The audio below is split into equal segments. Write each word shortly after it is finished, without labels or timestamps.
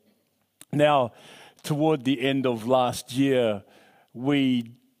Now, toward the end of last year,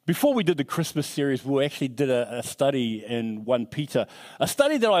 before we did the Christmas series, we actually did a study in 1 Peter, a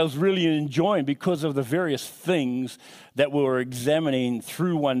study that I was really enjoying because of the various things that we were examining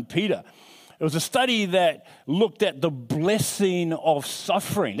through 1 Peter. It was a study that looked at the blessing of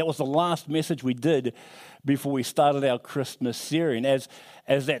suffering. That was the last message we did before we started our Christmas series.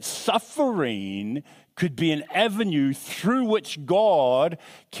 As that suffering could be an avenue through which God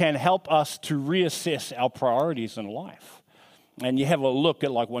can help us to reassess our priorities in life. And you have a look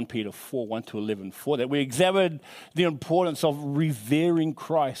at like 1 Peter 4, 1 to 11, 4, that we examined the importance of revering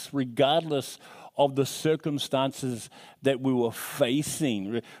Christ regardless of the circumstances that we were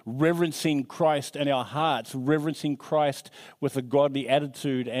facing, reverencing Christ in our hearts, reverencing Christ with a godly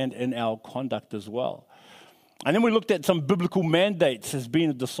attitude and in our conduct as well. And then we looked at some biblical mandates as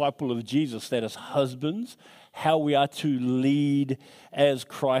being a disciple of Jesus, that as husbands, how we are to lead as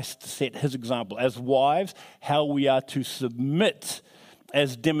Christ set his example. As wives, how we are to submit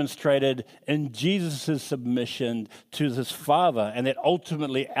as demonstrated in Jesus' submission to his Father, and that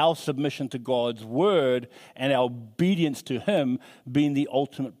ultimately our submission to God's word and our obedience to him being the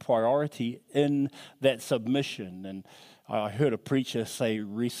ultimate priority in that submission. And I heard a preacher say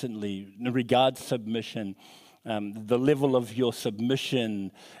recently, in regards to submission, the level of your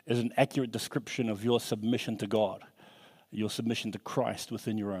submission is an accurate description of your submission to God, your submission to Christ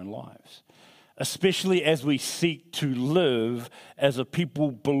within your own lives. Especially as we seek to live as a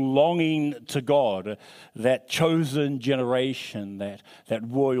people belonging to God, that chosen generation, that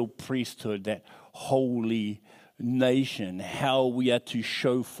royal priesthood, that holy nation, how we are to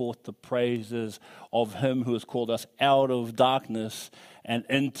show forth the praises of him who has called us out of darkness and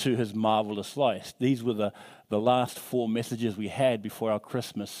into his marvelous light. These were the last 4 messages we had before our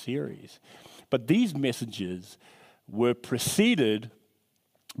Christmas series. But these messages were preceded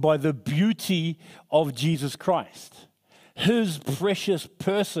by the beauty of Jesus Christ, his precious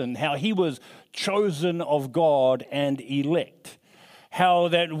person, how he was chosen of God and elect, how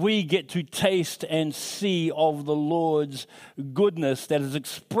that we get to taste and see of the Lord's goodness that is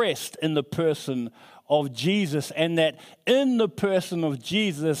expressed in the person of Jesus, and that in the person of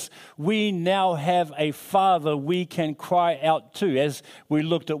Jesus, we now have a Father we can cry out to, as we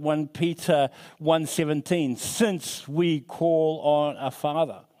looked at 1 Peter 1:17, since we call on a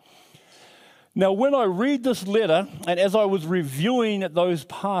Father. Now, when I read this letter, and as I was reviewing those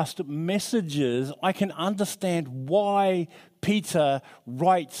past messages, I can understand why Peter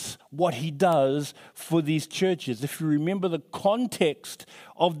writes what he does for these churches. If you remember the context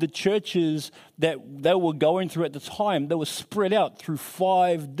of the churches that they were going through at the time, they were spread out through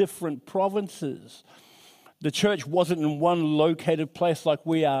 5 different provinces. The church wasn't in one located place like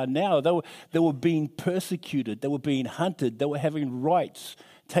we are now. They were being persecuted. They were being hunted. They were having rights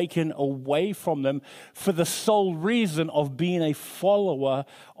taken away from them for the sole reason of being a follower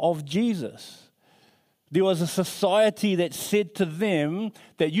of Jesus. There was a society that said to them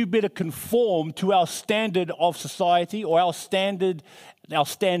that you better conform to our standard of society or our standards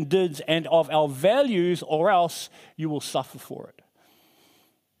and of our values, or else you will suffer for it.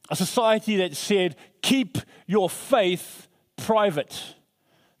 A society that said, keep your faith private.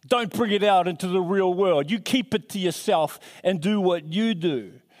 Don't bring it out into the real world. You keep it to yourself and do what you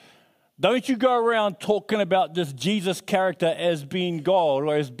do. Don't you go around talking about this Jesus character as being God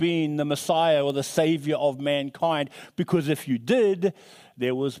or as being the Messiah or the Savior of mankind, because if you did,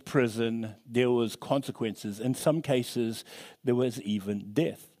 there was prison, there was consequences. In some cases, there was even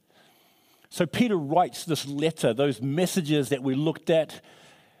death. So Peter writes this letter, those messages that we looked at.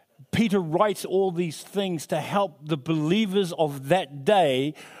 Peter writes all these things to help the believers of that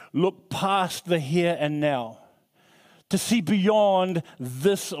day look past the here and now, to see beyond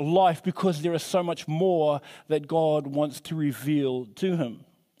this life, because there is so much more that God wants to reveal to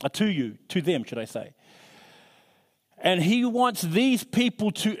them, should I say. And he wants these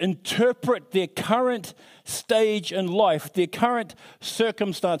people to interpret their current stage in life, their current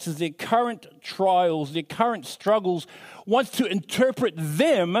circumstances, their current trials, their current struggles, wants to interpret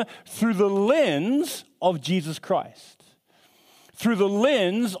them through the lens of Jesus Christ, through the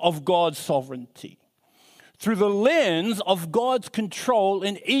lens of God's sovereignty, through the lens of God's control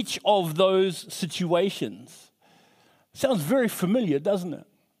in each of those situations. Sounds very familiar, doesn't it?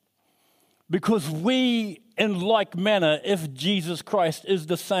 Because we, in like manner, if Jesus Christ is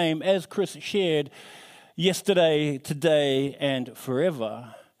the same as Chris shared yesterday, today, and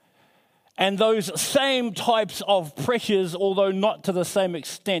forever, and those same types of pressures, although not to the same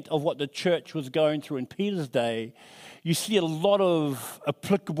extent of what the church was going through in Peter's day, you see a lot of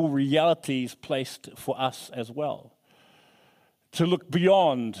applicable realities placed for us as well. To look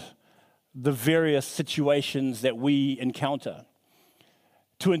beyond the various situations that we encounter,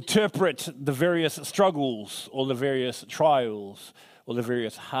 to interpret the various struggles or the various trials or the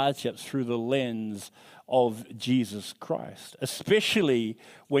various hardships through the lens of Jesus Christ, especially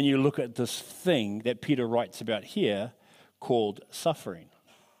when you look at this thing that Peter writes about here called suffering.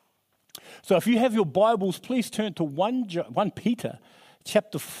 So if you have your Bibles, please turn to 1 Peter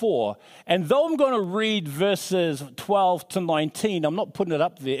chapter 4. And though I'm going to read verses 12 to 19, I'm not putting it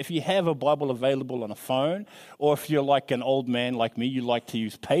up there. If you have a Bible available on a phone, or if you're like an old man like me, you like to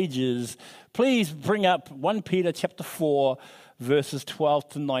use pages, please bring up 1 Peter chapter 4, verses 12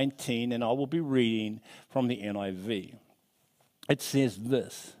 to 19, and I will be reading from the NIV. It says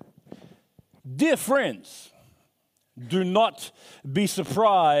this: "Dear friends, do not be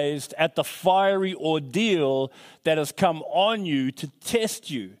surprised at the fiery ordeal that has come on you to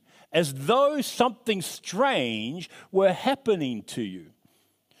test you, as though something strange were happening to you.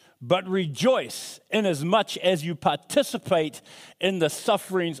 But rejoice inasmuch as you participate in the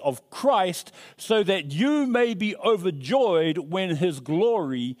sufferings of Christ, so that you may be overjoyed when his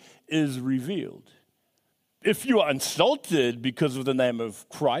glory is revealed. If you are insulted because of the name of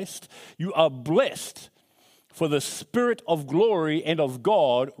Christ, you are blessed, for the Spirit of glory and of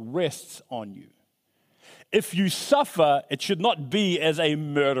God rests on you. If you suffer, it should not be as a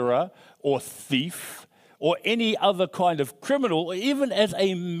murderer or thief or any other kind of criminal, or even as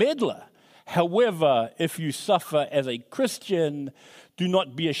a meddler. However, if you suffer as a Christian, do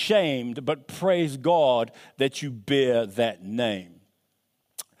not be ashamed, but praise God that you bear that name.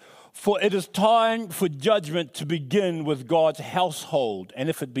 For it is time for judgment to begin with God's household, and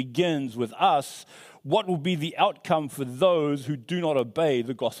if it begins with us, what will be the outcome for those who do not obey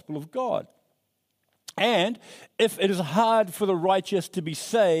the gospel of God? And if it is hard for the righteous to be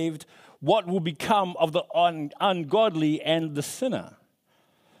saved, what will become of the ungodly and the sinner?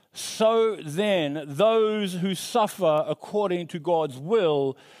 So then, those who suffer according to God's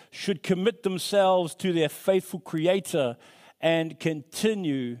will should commit themselves to their faithful Creator and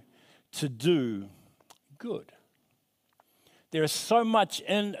continue to do good." There is so much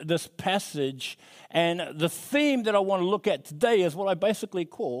in this passage, and the theme that I want to look at today is what I basically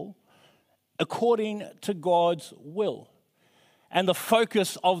call according to God's will. And the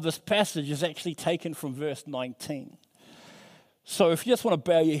focus of this passage is actually taken from verse 19. So if you just want to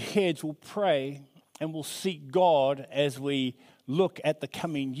bow your heads, we'll pray and we'll seek God as we look at the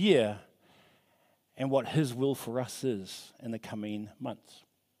coming year and what his will for us is in the coming months.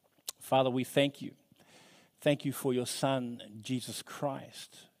 Father, we thank you. Thank you for your Son, Jesus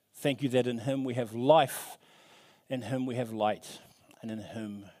Christ. Thank you that in him we have life, in him we have light, and in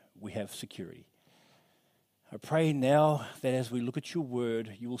him we have security. I pray now that as we look at your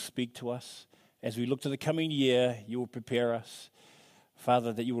word, you will speak to us. As we look to the coming year, you will prepare us.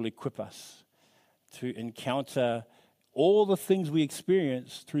 Father, that you will equip us to encounter all the things we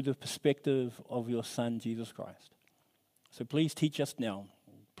experience through the perspective of your Son, Jesus Christ. So please teach us now.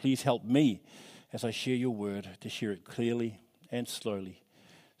 Please help me as I share your word, to share it clearly and slowly,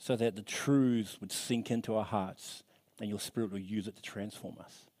 so that the truths would sink into our hearts and your Spirit will use it to transform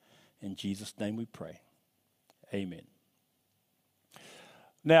us. In Jesus' name we pray. Amen.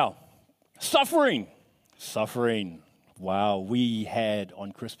 Now, suffering. Wow, we had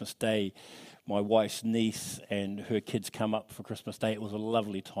on Christmas Day, my wife's niece and her kids come up for Christmas Day. It was a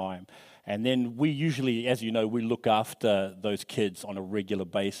lovely time. And then we usually, as you know, we look after those kids on a regular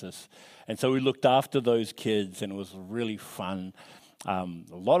basis. And so we looked after those kids, and it was really fun. A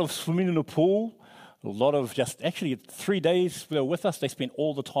lot of swimming in the pool, a lot of actually 3 days they were with us, they spent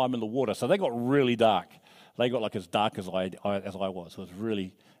all the time in the water. So they got really dark. They got like as dark as I was. So it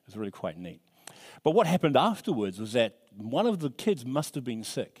was really quite neat. But what happened afterwards was that one of the kids must have been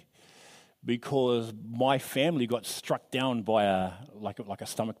sick, because my family got struck down by a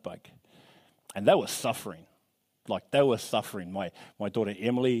stomach bug. And they were suffering. My daughter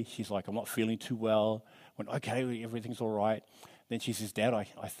Emily, she's like, "I'm not feeling too well." Went, "Okay, everything's all right." Then she says, "Dad, I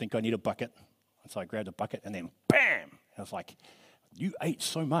think I need a bucket." And so I grabbed a bucket, and then bam! I was like, "You ate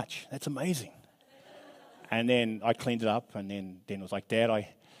so much. That's amazing." And then I cleaned it up, and then it was like, "Dad,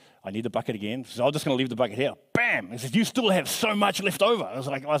 I need the bucket again." So I'm just going to leave the bucket here. Bam! He says, "You still have so much left over." I was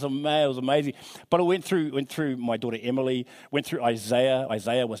like, it was amazing. But I went through my daughter Emily, went through Isaiah.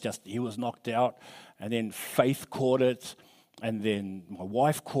 Isaiah he was knocked out. And then Faith caught it. And then my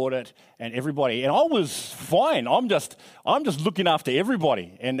wife caught it, and everybody. And I was fine. I'm just looking after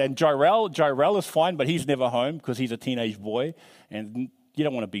everybody. And Jyrell is fine, but he's never home because he's a teenage boy. And you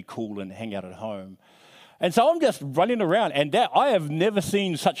don't want to be cool and hang out at home. And so I'm just running around, and I have never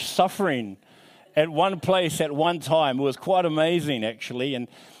seen such suffering at one place at one time. It was quite amazing, actually. And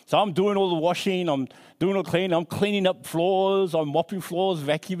so I'm doing all the washing, I'm doing all the cleaning, I'm cleaning up floors, I'm mopping floors,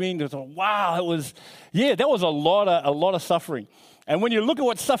 vacuuming. Wow, that was a lot of suffering. And when you look at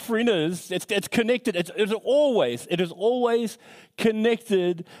what suffering is, it's connected. It is always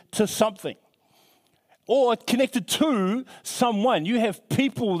connected to something, or connected to someone. You have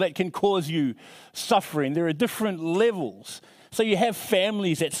people that can cause you suffering. There are different levels. So you have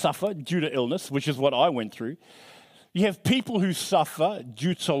families that suffer due to illness, which is what I went through. You have people who suffer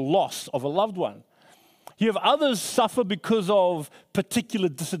due to loss of a loved one. You have others suffer because of particular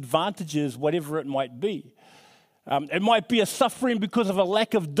disadvantages, whatever it might be. It might be a suffering because of a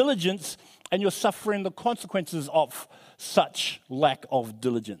lack of diligence, and you're suffering the consequences of such lack of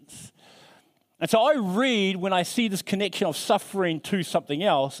diligence. And so I read, when I see this connection of suffering to something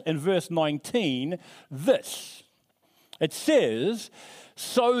else, in verse 19, this. It says,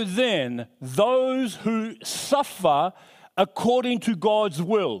 "So then, those who suffer according to God's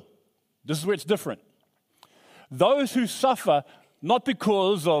will," this is where it's different. Those who suffer not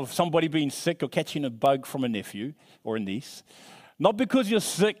because of somebody being sick or catching a bug from a nephew or a niece, not because you're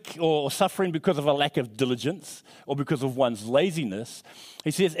sick or suffering because of a lack of diligence or because of one's laziness.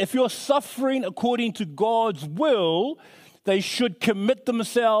 He says, if you're suffering according to God's will, they should commit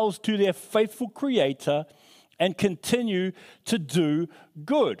themselves to their faithful Creator and continue to do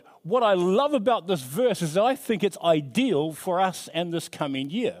good. What I love about this verse is that I think it's ideal for us and this coming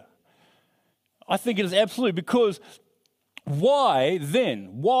year. I think it is absolutely, because why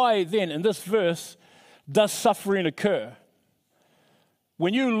then in this verse does suffering occur?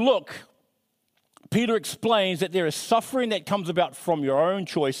 When you look, Peter explains that there is suffering that comes about from your own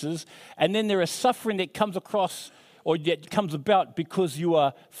choices, and then there is suffering that comes across or that comes about because you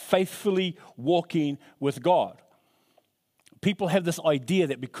are faithfully walking with God. People have this idea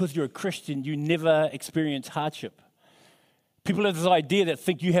that because you're a Christian, you never experience hardship. People have this idea that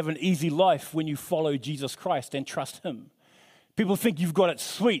think you have an easy life when you follow Jesus Christ and trust Him. People think you've got it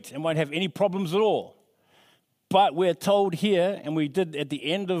sweet and won't have any problems at all. But we're told here, and we did at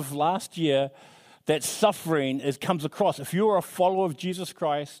the end of last year, that suffering comes across. If you're a follower of Jesus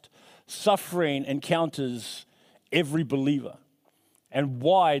Christ, suffering encounters every believer. And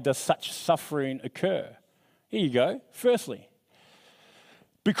why does such suffering occur? Here you go. Firstly,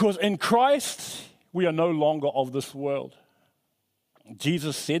 because in Christ, we are no longer of this world.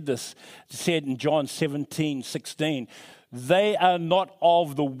 Jesus said in John 17:16, they are not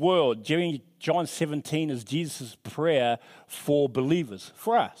of the world. John 17 is Jesus' prayer for believers,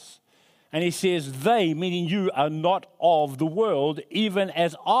 for us. And he says, they, meaning you, are not of the world, even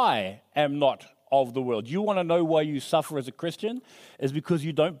as I am not of the world. You want to know why you suffer as a Christian? Is because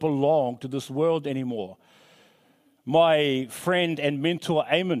you don't belong to this world anymore. My friend and mentor,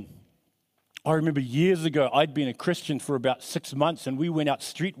 Eamon, I remember years ago, I'd been a Christian for about 6 months, and we went out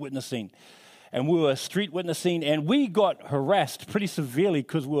street witnessing. And we were street witnessing, and we got harassed pretty severely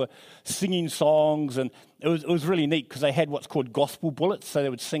because we were singing songs, and it was really neat because they had what's called gospel bullets, so they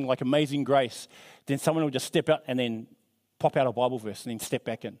would sing like Amazing Grace. Then someone would just step out and then pop out a Bible verse and then step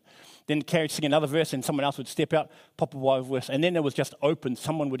back in. Then sing another verse, and someone else would step out, pop a Bible verse, and then it was just open.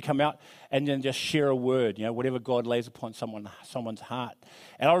 Someone would come out and then just share a word, whatever God lays upon someone's heart.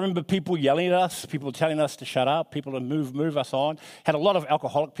 And I remember people yelling at us, people telling us to shut up, people to move us on. Had a lot of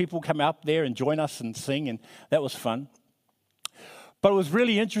alcoholic people come out there and join us and sing, and that was fun. But it was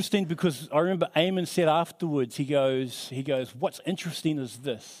really interesting because I remember Eamon said afterwards, he goes, what's interesting is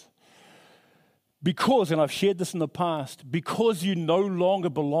this. Because, and I've shared this in the past, because you no longer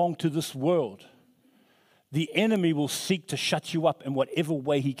belong to this world, the enemy will seek to shut you up in whatever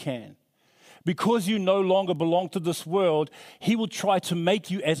way he can. Because you no longer belong to this world, he will try to make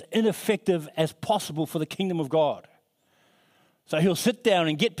you as ineffective as possible for the kingdom of God. So he'll sit down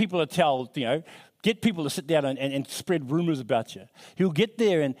and get people to get people to sit down and spread rumors about you. He'll get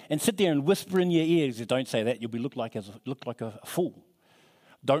there and sit there and whisper in your ears, don't say that, you'll be look like a fool.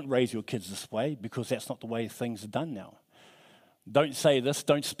 Don't raise your kids this way because that's not the way things are done now. Don't say this,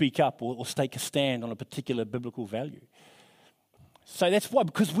 don't speak up or take a stand on a particular biblical value. So that's why,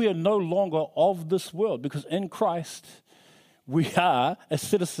 because we are no longer of this world, because in Christ we are a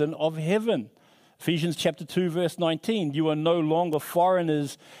citizen of heaven. Ephesians chapter 2 verse 19, you are no longer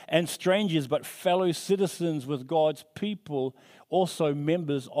foreigners and strangers, but fellow citizens with God's people, also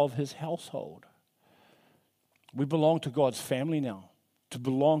members of His household. We belong to God's family now. To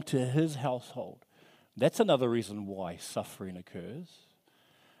belong to His household. That's another reason why suffering occurs.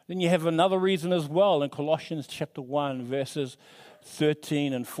 Then you have another reason as well in Colossians chapter 1, verses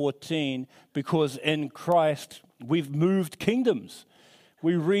 13 and 14, because in Christ we've moved kingdoms.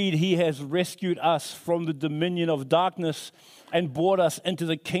 we read, He has rescued us from the dominion of darkness and brought us into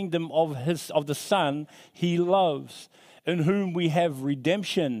the kingdom of the Son He loves, in whom we have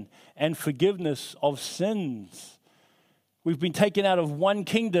redemption and forgiveness of sins. We've been taken out of one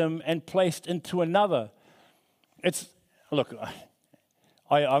kingdom and placed into another. Look,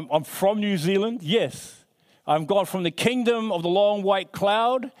 I'm from New Zealand, yes. I've gone from the kingdom of the long white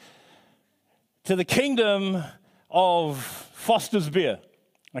cloud to the kingdom of Foster's beer.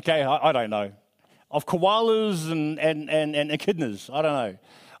 Okay, I don't know. Of koalas and echidnas, I don't know.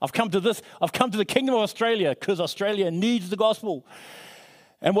 I've come to the kingdom of Australia because Australia needs the gospel.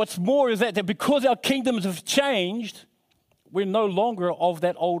 And what's more is that because our kingdoms have changed, we're no longer of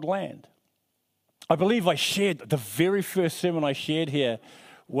that old land. I believe I shared, the very first sermon I shared here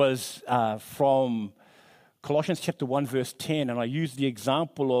was from Colossians chapter 1 verse 10, and I used the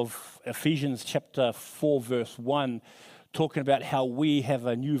example of Ephesians chapter 4 verse 1, talking about how we have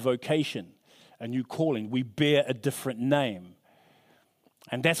a new vocation, a new calling. We bear a different name.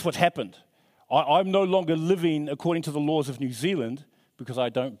 And that's what's happened. I'm no longer living according to the laws of New Zealand because I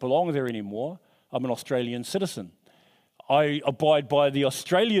don't belong there anymore. I'm an Australian citizen. I abide by the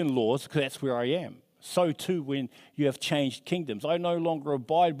Australian laws because that's where I am. So too when you have changed kingdoms. I no longer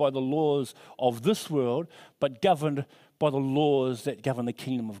abide by the laws of this world, but governed by the laws that govern the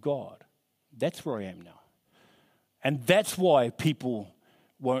kingdom of God. That's where I am now. And that's why people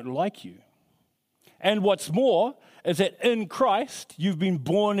won't like you. And what's more is that in Christ, you've been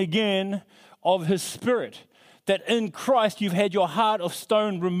born again of His Spirit. That in Christ, you've had your heart of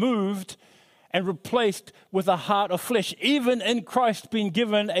stone removed and replaced with a heart of flesh. Even in Christ, been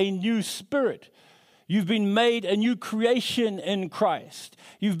given a new spirit. You've been made a new creation in Christ.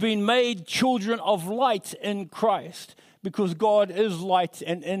 You've been made children of light in Christ because God is light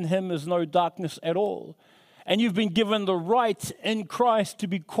and in Him is no darkness at all. And you've been given the right in Christ to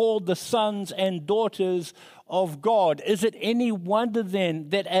be called the sons and daughters of God. Is it any wonder then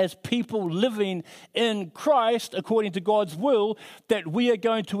that as people living in Christ, according to God's will, that we are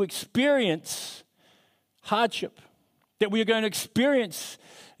going to experience hardship, that we are going to experience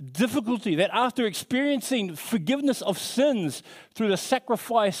difficulty, that after experiencing forgiveness of sins through the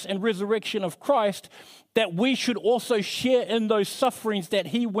sacrifice and resurrection of Christ, that we should also share in those sufferings that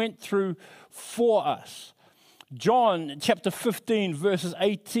He went through for us. John chapter 15, verses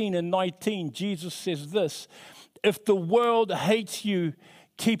 18 and 19, Jesus says this, "If the world hates you,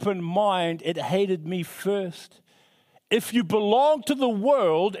 keep in mind it hated me first. If you belong to the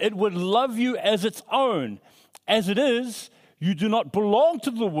world, it would love you as its own. As it is, you do not belong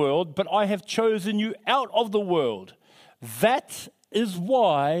to the world, but I have chosen you out of the world. That is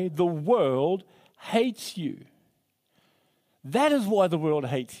why the world hates you." That is why the world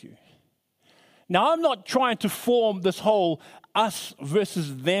hates you. Now, I'm not trying to form this whole us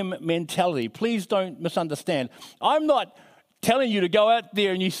versus them mentality. Please don't misunderstand. I'm not telling you to go out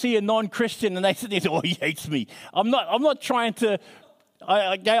there and you see a non-Christian and they sit there and say, "Oh, he hates me." I'm not trying to.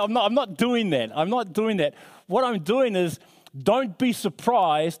 I'm not doing that. I'm not doing that. What I'm doing is, don't be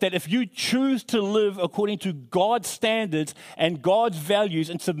surprised that if you choose to live according to God's standards and God's values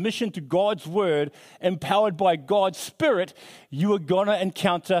in submission to God's word, empowered by God's Spirit, you are going to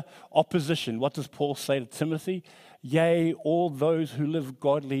encounter opposition. What does Paul say to Timothy? "Yea, all those who live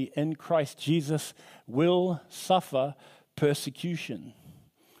godly in Christ Jesus will suffer persecution."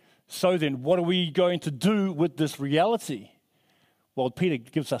 So then, what are we going to do with this reality? Well, Peter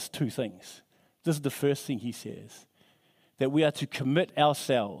gives us two things. This is the first thing he says, that we are to commit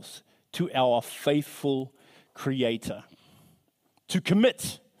ourselves to our faithful Creator. To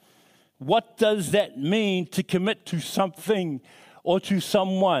commit. What does that mean, to commit to something or to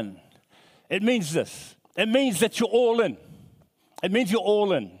someone? It means this. It means that you're all in. It means you're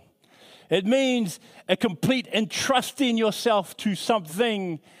all in. It means a complete entrusting yourself to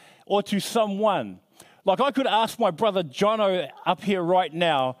something or to someone. Like I could ask my brother Jono up here right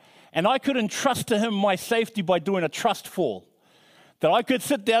now, and I could entrust to him my safety by doing a trust fall. That I could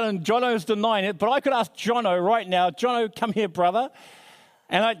sit down, and Jono's denying it, but I could ask Jono right now, "Jono, come here, brother."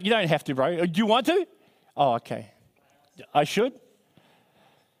 And you don't have to, bro. Do you want to? Oh, okay. I should?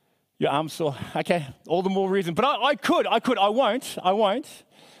 Your arm's sore. Okay, all the more reason. But I could. I won't.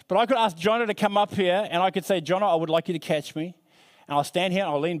 But I could ask Jono to come up here, and I could say, "Jono, I would like you to catch me." And I'll stand here,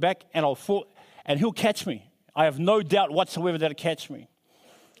 and I'll lean back, and I'll fall, and he'll catch me. I have no doubt whatsoever that he'll catch me.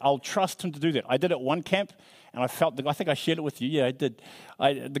 I'll trust him to do that. I did it at one camp, and I think I shared it with you. Yeah, I did.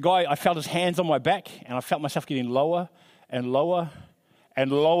 I felt his hands on my back, and I felt myself getting lower and lower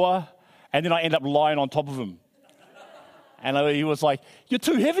and lower, and then I ended up lying on top of him. And he was like, "You're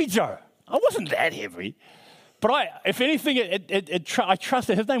too heavy, Joe." I wasn't that heavy. But if anything, I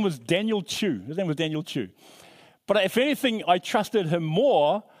trusted. His name was Daniel Chu. But if anything, I trusted him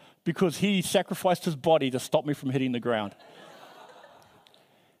more because he sacrificed his body to stop me from hitting the ground.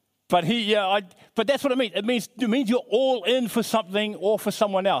 But but that's what it means. It means you're all in for something or for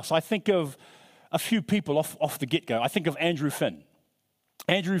someone else. I think of a few people off the get-go. I think of Andrew Finn.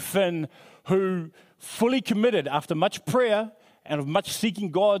 Andrew Finn, who fully committed after much prayer and of much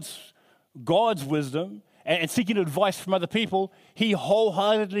seeking God's wisdom and seeking advice from other people, he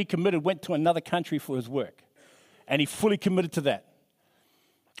wholeheartedly committed, went to another country for his work. And he fully committed to that.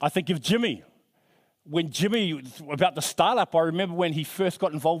 I think of Jimmy. When Jimmy, about the startup, I remember when he first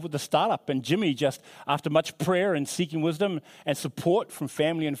got involved with the startup, and Jimmy, just after much prayer and seeking wisdom and support from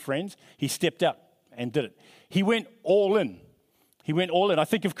family and friends, he stepped out and did it. He went all in. I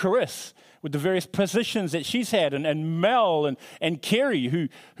think of Chris with the various positions that she's had, and Mel and Kerry,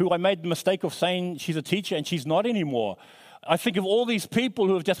 who I made the mistake of saying she's a teacher and she's not anymore. I think of all these people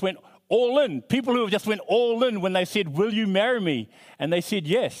who have just went all in, people who have just went all in when they said, "Will you marry me?" And they said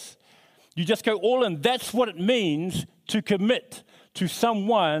yes. You just go all in. That's what it means to commit to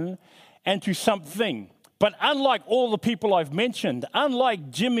someone and to something. But unlike all the people I've mentioned, unlike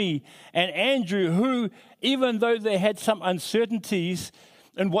Jimmy and Andrew, who, even though they had some uncertainties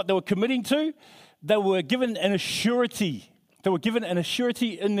in what they were committing to, they were given an assurity. They were given an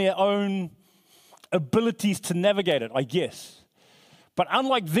assurity in their own abilities to navigate it, I guess. But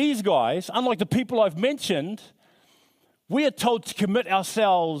unlike these guys, unlike the people I've mentioned, we are told to commit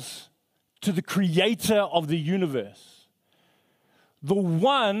ourselves to the creator of the universe, the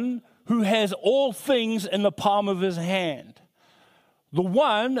one who has all things in the palm of his hand, the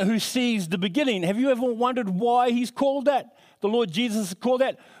one who sees the beginning. Have you ever wondered why he's called that? The Lord Jesus is called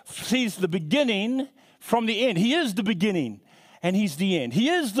that. Sees the beginning from the end. He is the beginning and he's the end. He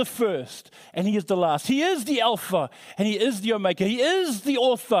is the first and he is the last. He is the Alpha and he is the Omega. He is the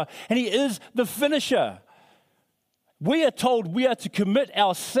author and he is the finisher. We are told we are to commit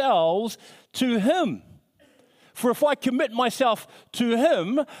ourselves to him. For if I commit myself to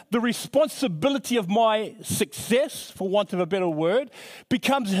him, the responsibility of my success, for want of a better word,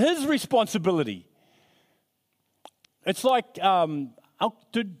 becomes his responsibility. It's like,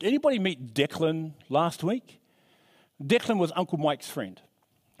 did anybody meet Declan last week? Declan was Uncle Mike's friend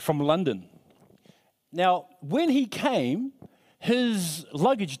from London. Now, when he came, his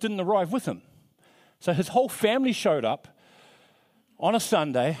luggage didn't arrive with him. So his whole family showed up on a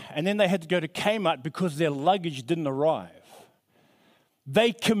Sunday, and then they had to go to Kmart because their luggage didn't arrive.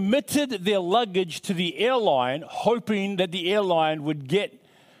 They committed their luggage to the airline, hoping that the airline would get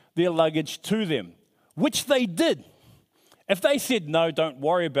their luggage to them, which they did. If they said, "No, don't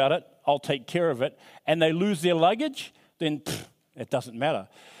worry about it, I'll take care of it," and they lose their luggage, then it doesn't matter.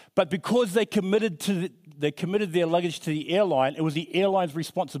 But because they committed their luggage to the airline, it was the airline's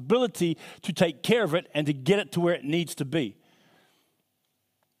responsibility to take care of it and to get it to where it needs to be.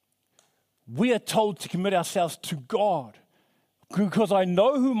 We are told to commit ourselves to God, because I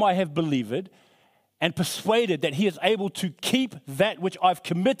know whom I have believed and persuaded that he is able to keep that which I've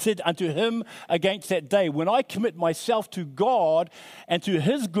committed unto him against that day. When I commit myself to God and to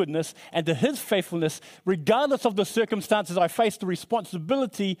his goodness and to his faithfulness, regardless of the circumstances I face, the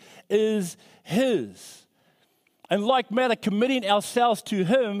responsibility is his. And like matter, committing ourselves to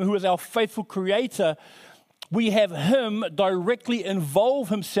him, who is our faithful creator, we have him directly involve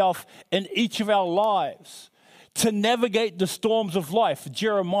himself in each of our lives to navigate the storms of life.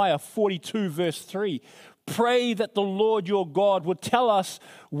 Jeremiah 42 verse 3. Pray that the Lord your God would tell us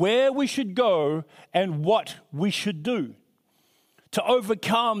where we should go and what we should do to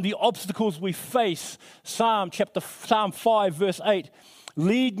overcome the obstacles we face. Psalm 5 verse 8.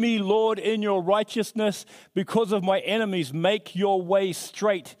 Lead me, Lord, in your righteousness because of my enemies. Make your way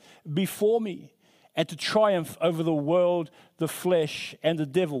straight before me, and to triumph over the world, the flesh, and the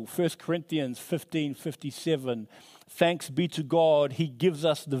devil. 1 Corinthians 15:57. Thanks be to God, he gives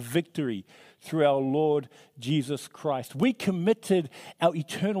us the victory through our Lord Jesus Christ. We committed our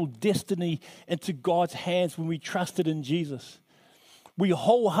eternal destiny into God's hands when we trusted in Jesus. We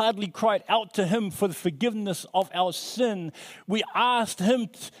wholeheartedly cried out to him for the forgiveness of our sin. We asked him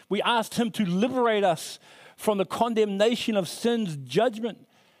to liberate us from the condemnation of sin's judgment,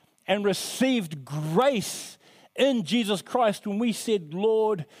 and received grace in Jesus Christ when we said,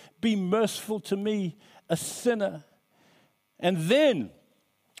 "Lord, be merciful to me, a sinner." And then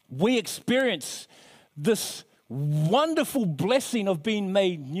we experience this wonderful blessing of being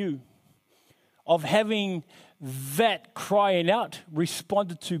made new, of having that crying out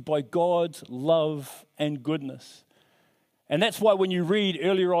responded to by God's love and goodness. And that's why when you read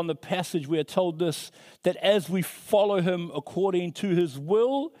earlier on the passage, we are told this, that as we follow him according to his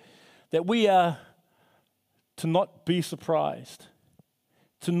will, that we are to not be surprised.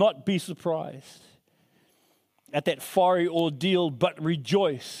 To not be surprised at that fiery ordeal, but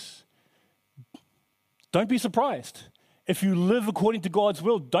rejoice. Don't be surprised. If you live according to God's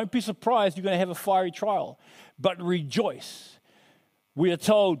will, don't be surprised you're going to have a fiery trial, but rejoice. We are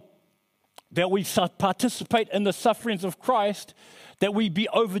told that we participate in the sufferings of Christ, that we be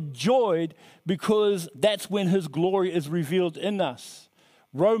overjoyed because that's when his glory is revealed in us.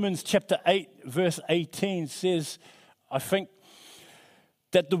 Romans chapter 8, verse 18 says, I think,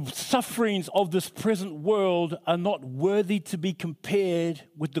 that the sufferings of this present world are not worthy to be compared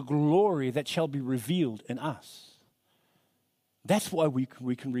with the glory that shall be revealed in us. That's why we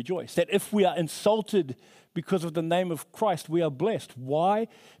can rejoice. That if we are insulted because of the name of Christ, we are blessed. Why?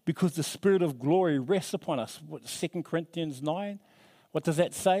 Because the Spirit of glory rests upon us. 2 Corinthians 9, what does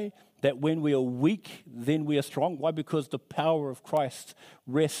that say? That when we are weak, then we are strong. Why? Because the power of Christ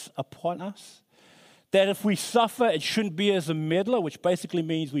rests upon us. That if we suffer, it shouldn't be as a meddler, which basically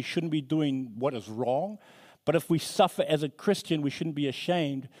means we shouldn't be doing what is wrong. But if we suffer as a Christian, we shouldn't be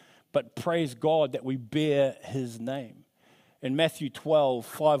ashamed, but praise God that we bear his name. In Matthew 12,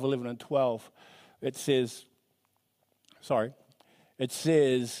 5, 11, and 12, it says,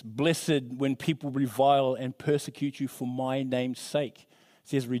 blessed when people revile and persecute you for my name's sake. It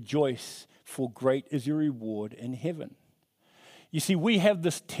says, rejoice, for great is your reward in heaven. You see, we have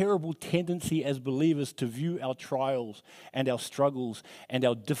this terrible tendency as believers to view our trials and our struggles and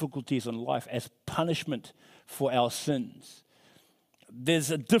our difficulties in life as punishment for our sins. There's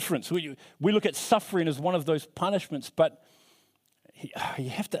a difference. We look at suffering as one of those punishments, but you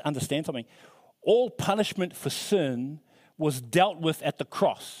have to understand something. All punishment for sin was dealt with at the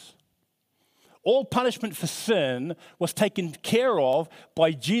cross. All punishment for sin was taken care of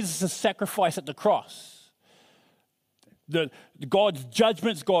by Jesus' sacrifice at the cross. God's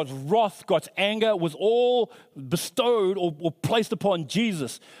judgments, God's wrath, God's anger was all bestowed or placed upon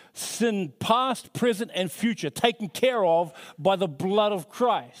Jesus. Sin past, present, and future, taken care of by the blood of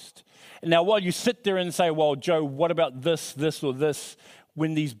Christ. Now, while you sit there and say, well, Joe, what about this, or this,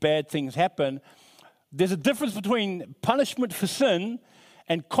 when these bad things happen, there's a difference between punishment for sin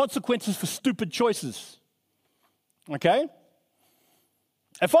and consequences for stupid choices. Okay?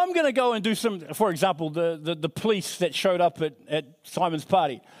 If I'm going to go and do for example, the police that showed up at Simon's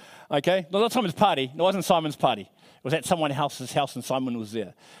party, okay? No, not Simon's party. It wasn't Simon's party. It was at someone else's house and Simon was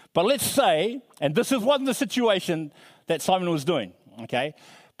there. But let's say, and this wasn't the situation that Simon was doing, okay?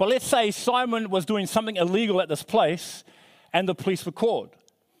 But let's say Simon was doing something illegal at this place and the police were called.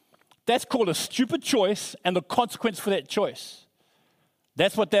 That's called a stupid choice and the consequence for that choice.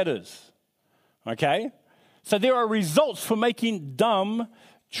 That's what that is. Okay? So there are results for making dumb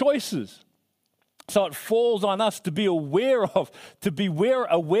choices. So it falls on us to be aware of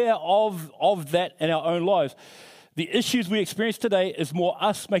that in our own lives. The issues we experience today is more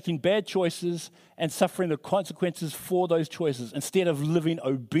us making bad choices and suffering the consequences for those choices instead of living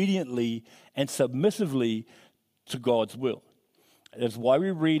obediently and submissively to God's will. That's why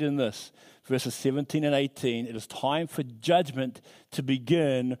we read in this, verses 17 and 18, it is time for judgment to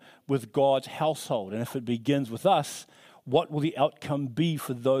begin with God's household. And if it begins with us, what will the outcome be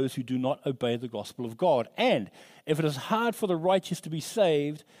for those who do not obey the gospel of God? And if it is hard for the righteous to be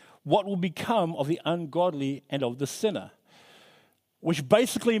saved, what will become of the ungodly and of the sinner? Which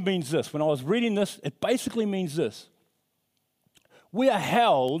basically means this. When I was reading this, it basically means this. We are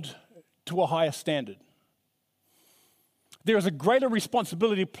held to a higher standard. There is a greater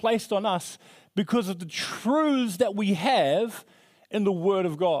responsibility placed on us because of the truths that we have in the Word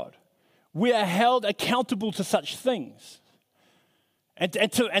of God. We are held accountable to such things. And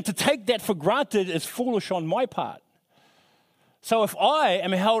to take that for granted is foolish on my part. So if I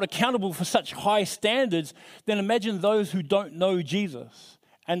am held accountable for such high standards, then imagine those who don't know Jesus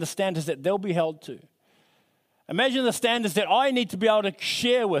and the standards that they'll be held to. Imagine the standards that I need to be able to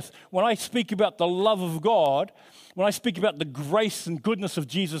share with when I speak about the love of God, when I speak about the grace and goodness of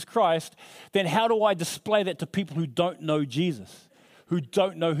Jesus Christ, then how do I display that to people who don't know Jesus, who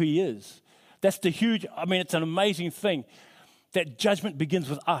don't know who he is? That's it's an amazing thing that judgment begins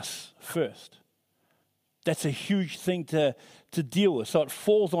with us first. That's a huge thing to deal with. So it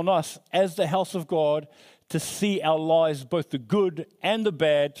falls on us as the house of God to see our lives, both the good and the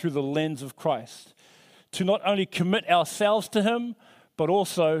bad, through the lens of Christ. To not only commit ourselves to him, but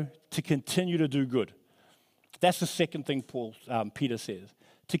also to continue to do good. That's the second thing Peter says.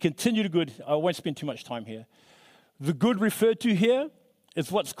 To continue to good, I won't spend too much time here. The good referred to here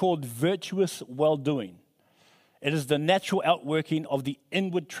is what's called virtuous well-doing. It is the natural outworking of the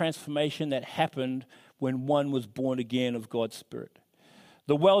inward transformation that happened when one was born again of God's Spirit.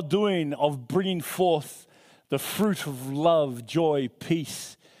 The well-doing of bringing forth the fruit of love, joy,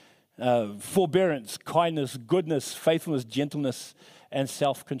 peace, forbearance, kindness, goodness, faithfulness, gentleness, and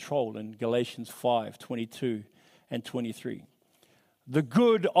self-control in Galatians 5:22 and 23. The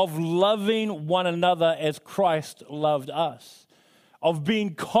good of loving one another as Christ loved us, of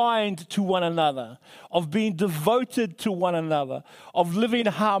being kind to one another, of being devoted to one another, of living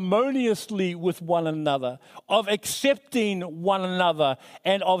harmoniously with one another, of accepting one another,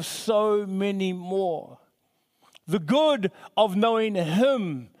 and of so many more. The good of knowing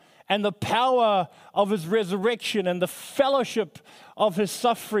Him and the power of His resurrection and the fellowship of His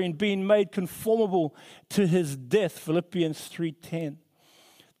suffering, being made conformable to His death, Philippians 3:10.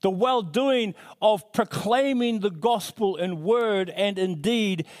 The well-doing of proclaiming the gospel in word and in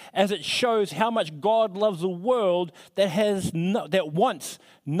deed, as it shows how much God loves a world that wants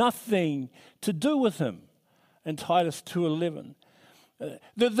nothing to do with Him, in Titus 2:11.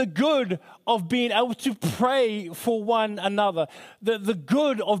 The good of being able to pray for one another. The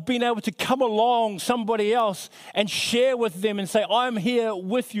good of being able to come along somebody else and share with them and say, I'm here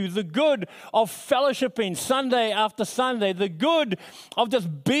with you. The good of fellowshipping Sunday after Sunday. The good of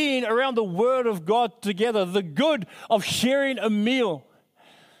just being around the Word of God together. The good of sharing a meal.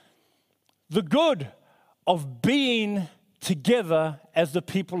 The good of being together as the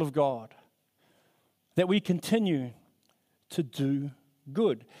people of God. That we continue to do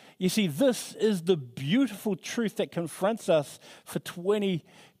good. You see, this is the beautiful truth that confronts us for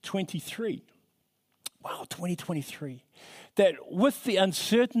 2023. Wow, 2023. That with the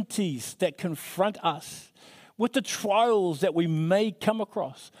uncertainties that confront us, with the trials that we may come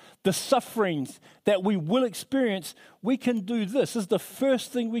across, the sufferings that we will experience, we can do this. This is the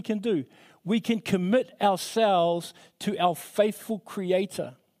first thing we can do. We can commit ourselves to our faithful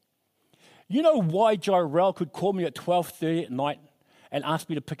Creator. You know why Jarrell could call me at 12:30 at night and ask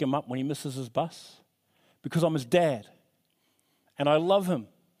me to pick him up when he misses his bus? Because I'm his dad, and I love him.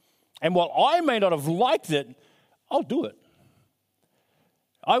 And while I may not have liked it, I'll do it.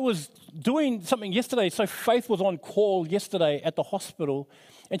 I was doing something yesterday, so Faith was on call yesterday at the hospital,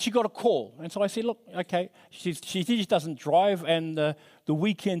 and she got a call. And so I said, look, okay, she just doesn't drive, and the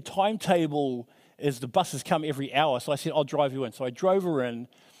weekend timetable is the buses come every hour. So I said, I'll drive you in. So I drove her in,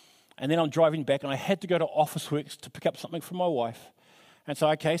 and then I'm driving back, and I had to go to Officeworks to pick up something from my wife. And so,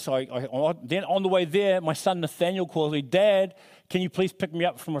 okay, then on the way there, my son Nathaniel calls me, Dad, can you please pick me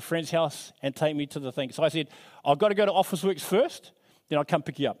up from a friend's house and take me to the thing? So I said, I've got to go to Officeworks first, then I'll come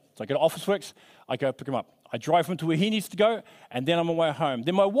pick you up. So I go to Officeworks, I go pick him up. I drive him to where he needs to go, and then I'm on my way home.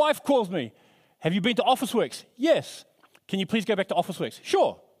 Then my wife calls me, have you been to Officeworks? Yes. Can you please go back to Officeworks?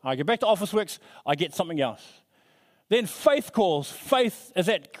 Sure. I go back to Officeworks, I get something else. Then Faith calls. Faith is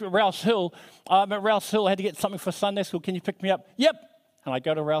at Rouse Hill. I'm at Rouse Hill, I had to get something for Sunday school. Can you pick me up? Yep. And I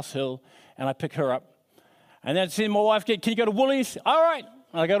go to Rouse Hill, and I pick her up. And then I see my wife, can you go to Woolies? All right.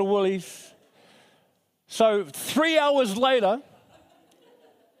 And I go to Woolies. So 3 hours later,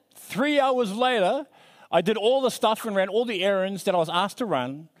 I did all the stuff and ran all the errands that I was asked to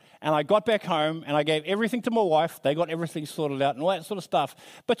run. And I got back home, and I gave everything to my wife. They got everything sorted out and all that sort of stuff.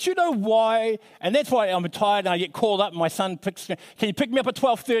 But you know why? And that's why I'm tired, and I get called up, and my son picks me. Can you pick me up at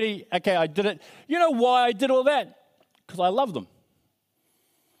 12:30? Okay, I did it. You know why I did all that? Because I love them.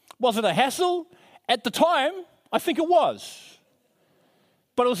 Was it a hassle? At the time, I think it was.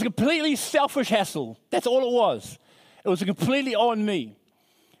 But it was a completely selfish hassle. That's all it was. It was completely on me.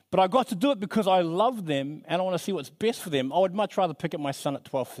 But I got to do it because I love them and I want to see what's best for them. I would much rather pick up my son at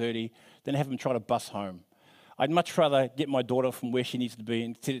 12:30 than have him try to bus home. I'd much rather get my daughter from where she needs to be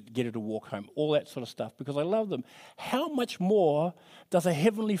and get her to walk home, all that sort of stuff, because I love them. How much more does a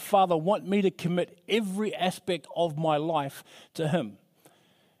Heavenly Father want me to commit every aspect of my life to Him?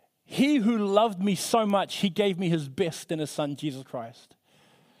 He who loved me so much, He gave me His best in His Son, Jesus Christ,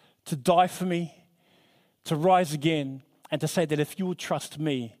 to die for me, to rise again, and to say that if you will trust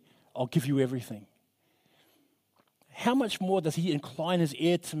me, I'll give you everything. How much more does He incline His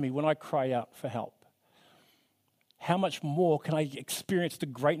ear to me when I cry out for help? How much more can I experience the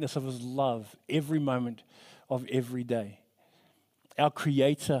greatness of His love every moment of every day? Our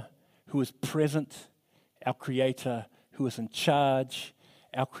Creator who is present, our Creator who is in charge,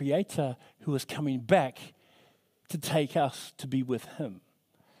 our Creator who is coming back to take us to be with Him.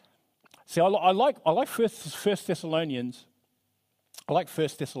 See, I like 1 Thessalonians. I like 1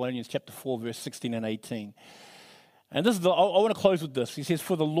 Thessalonians chapter 4, verse 16 and 18. And I want to close with this. He says,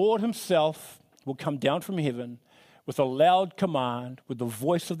 for the Lord Himself will come down from heaven with a loud command, with the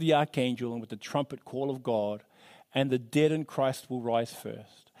voice of the archangel, and with the trumpet call of God, and the dead in Christ will rise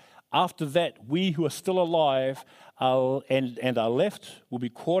first. After that, we who are still alive and are left will be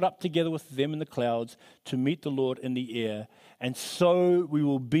caught up together with them in the clouds to meet the Lord in the air, and so we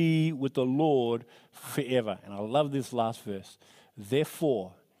will be with the Lord forever. And I love this last verse.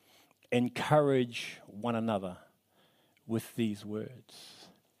 Therefore, encourage one another with these words.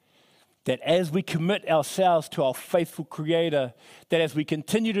 That as we commit ourselves to our faithful Creator, that as we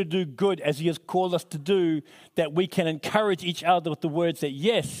continue to do good as He has called us to do, that we can encourage each other with the words that,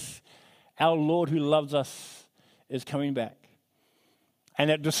 yes, our Lord who loves us is coming back. And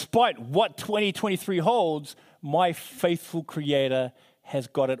that despite what 2023 holds, my faithful Creator has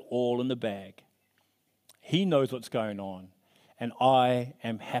got it all in the bag. He knows what's going on, and I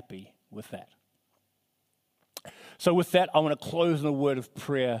am happy with that. So with that, I want to close in a word of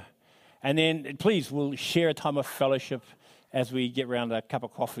prayer. And then, please, we'll share a time of fellowship as we get around a cup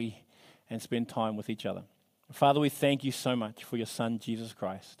of coffee and spend time with each other. Father, we thank you so much for your Son, Jesus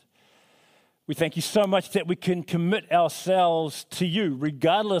Christ. We thank you so much that we can commit ourselves to you,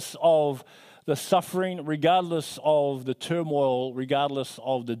 regardless of the suffering, regardless of the turmoil, regardless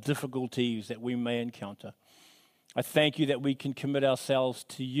of the difficulties that we may encounter. I thank you that we can commit ourselves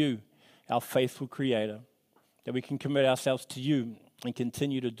to you, our faithful Creator, that we can commit ourselves to you and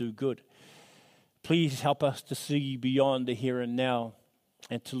continue to do good. Please help us to see beyond the here and now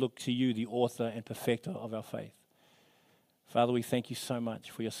and to look to you, the author and perfecter of our faith. Father, we thank you so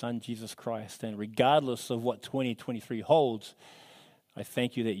much for your Son, Jesus Christ. And regardless of what 2023 holds, I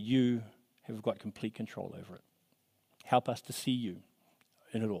thank you that you have got complete control over it. Help us to see you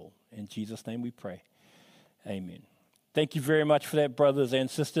in it all. In Jesus' name we pray. Amen. Thank you very much for that, brothers and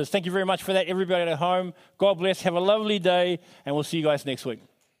sisters. Thank you very much for that, everybody at home. God bless. Have a lovely day, and we'll see you guys next week.